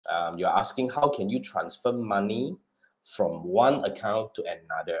you're asking how can you transfer money from one account to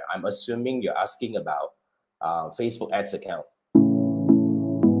another. I'm assuming you're asking about Facebook ads account.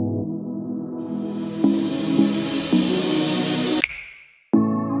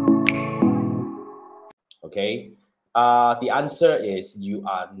 Okay, the answer is you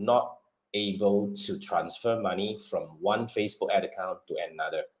are not able to transfer money from one Facebook ad account to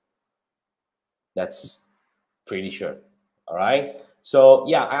another. That's pretty sure. All right. So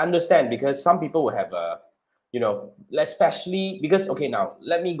yeah, I understand, because some people will have a, especially because, okay, now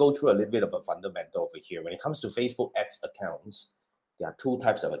let me go through a little bit of a fundamental over here. When it comes to Facebook ads accounts, there are two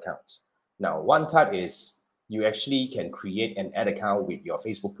types of accounts. Now, one type is you actually can create an ad account with your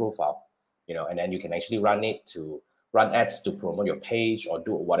Facebook profile, and then you can actually run ads to promote your page or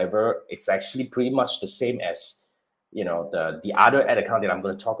do whatever. It's actually pretty much the same as, the other ad account that I'm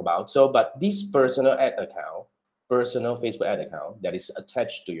going to talk about. So, but this personal Facebook ad account that is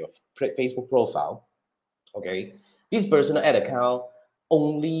attached to your Facebook profile, okay, this personal ad account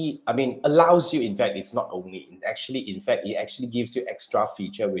allows you, in fact, it's not only, it actually gives you extra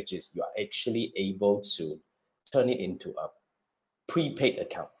feature, which is you are actually able to turn it into a prepaid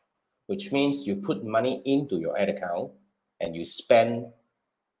account, which means you put money into your ad account and you spend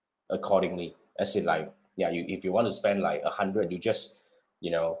accordingly. As in, like, if you want to spend like 100, you just,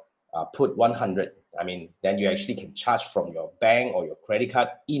 put 100. Then you actually can charge from your bank or your credit card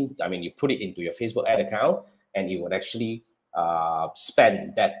in. You put it into your Facebook ad account, and you would actually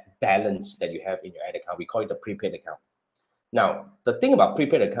spend that balance that you have in your ad account. We call it the prepaid account. Now, the thing about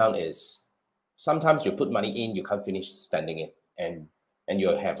prepaid account is sometimes you put money in, you can't finish spending it, and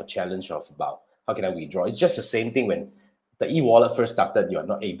you'll have a challenge of about how can I withdraw. It's just the same thing when the e-wallet first started. You're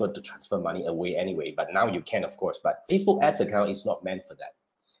not able to transfer money away anyway, but now you can, of course. But Facebook ads account is not meant for that.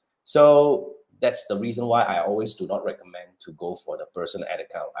 So that's the reason why I always do not recommend to go for the personal ad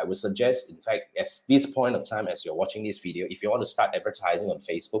account. I would suggest, in fact, at this point of time, as you're watching this video, if you want to start advertising on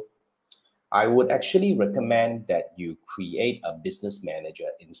Facebook, I would actually recommend that you create a business manager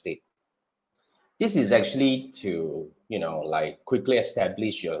instead. This is actually to, quickly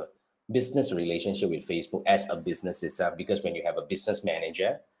establish your business relationship with Facebook as a business itself, because when you have a business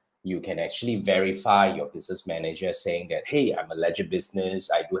manager, you can actually verify your business manager saying that, hey, I'm a legit business,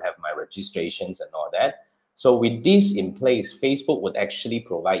 I do have my registrations and all that. So with this in place, Facebook would actually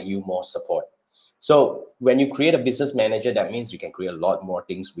provide you more support. So when you create a business manager, that means you can create a lot more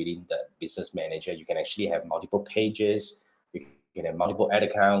things within the business manager. You can actually have multiple pages, you can have multiple ad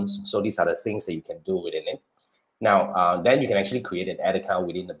accounts. So these are the things that you can do within it. Now, then you can actually create an ad account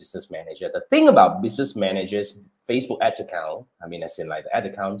within the business manager. The thing about business managers, Facebook ads account, as in like the ad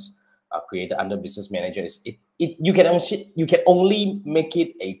accounts created under business manager, is you can only make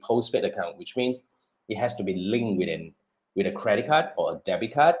it a postpaid account, which means it has to be linked with a credit card or a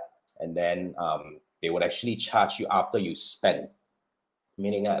debit card, and then they would actually charge you after you spend.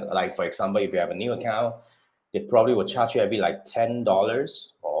 Meaning, like for example, if you have a new account, they probably will charge you every like $10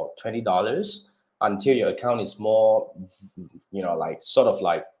 or $20. Until your account is more, sort of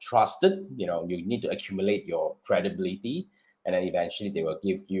like trusted. You need to accumulate your credibility, and then eventually they will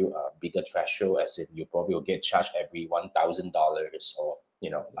give you a bigger threshold, as in you probably will get charged every $1,000 or,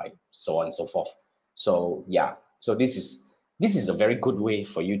 like so on and so forth. So yeah, so this is a very good way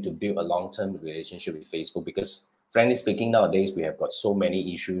for you to build a long-term relationship with Facebook, because frankly speaking, nowadays we have got so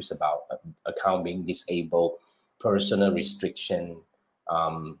many issues about account being disabled, personal restriction,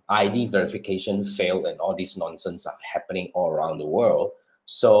 ID verification failed, and all these nonsense are happening all around the world.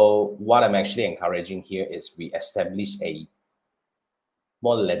 So what I'm actually encouraging here is we establish a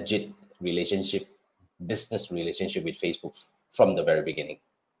more legit business relationship with Facebook from the very beginning.